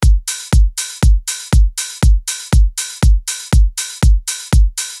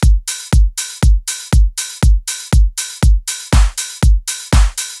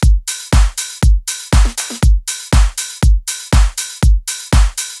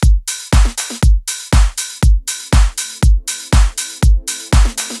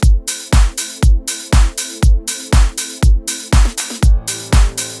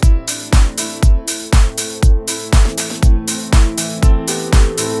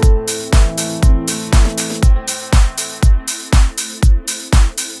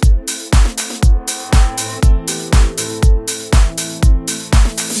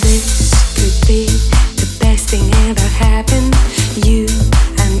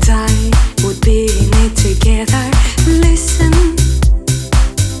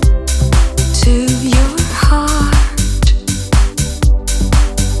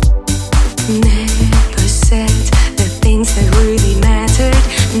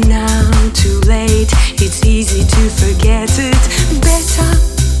now too late, it's easy to forget it. Better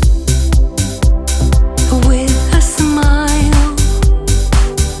with a smile.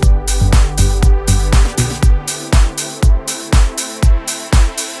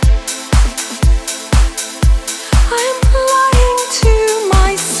 I'm lying to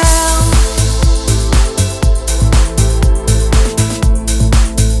myself.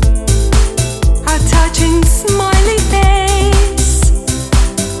 A touching smiley face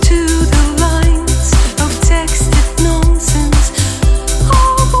to the lines of texted nonsense.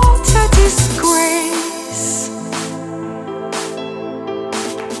 Oh, what a disgrace.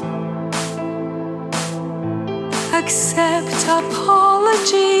 Accept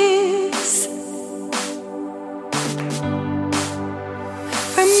apologies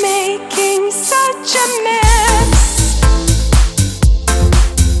for making such a mess.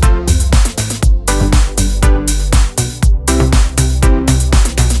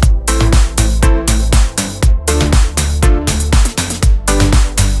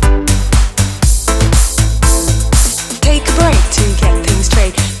 Take a break to get things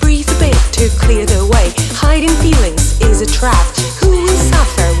straight. Breathe a bit to clear the way. Hiding feelings is a trap. Who will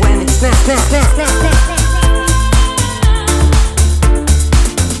suffer when it's snap, snap, snap, snap, snap?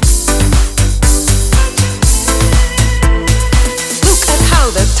 Look at how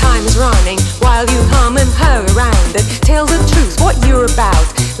the time is running while you hum and her around it. Tell the truth, what you're about.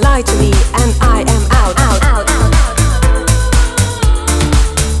 Lie to me and I am out, out, out, out.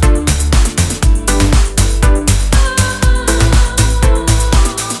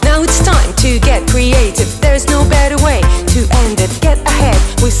 Now it's time to get creative. There's no better way to end it. Get ahead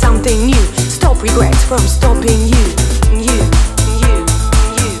with something new. Stop regrets from stopping you. You.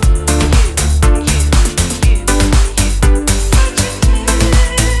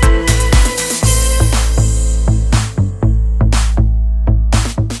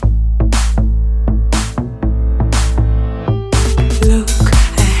 Look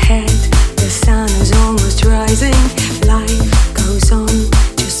ahead, the sun is almost rising. Life goes on,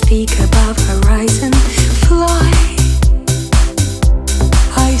 just peak above horizon. Fly,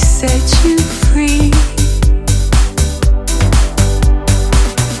 I set you free.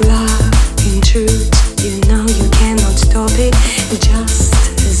 Love in truth, you know you cannot stop it. Just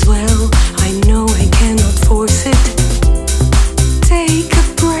as well, I know I cannot force it. Take a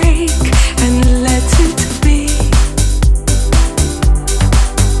break and let it be.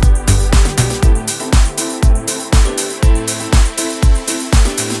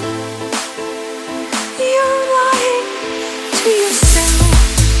 You're lying to yourself.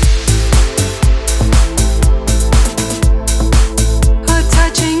 A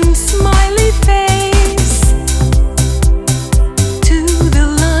touching smiley face to the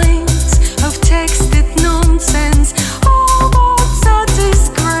lines of texted nonsense. Oh, what's a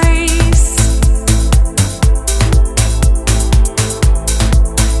disgrace.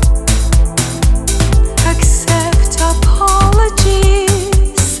 Accept apologies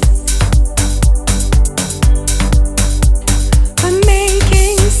for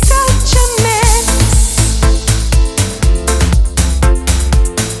making such a mess.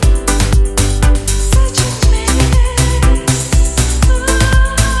 Such a mess.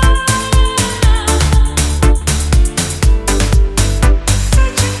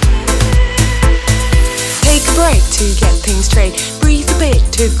 Take a break to get things straight. Breathe a bit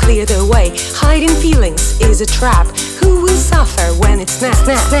to clear the way. Hiding feelings is a trap. Who will suffer when it's snap,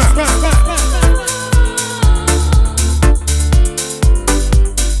 snap, snap, snap, snap, snap?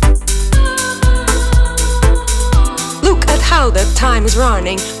 Look at how the time is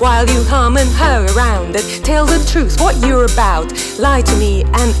running while you hum and her around it. Tell the truth, what you're about. Lie to me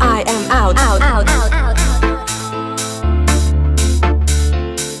and I am out, out, out, out, out.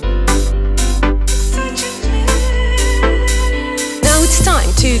 Now it's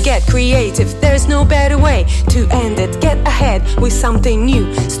time to get creative. There's no better way to end it. Get ahead with something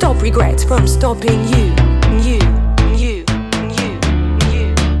new. Stop regrets from stopping you. You.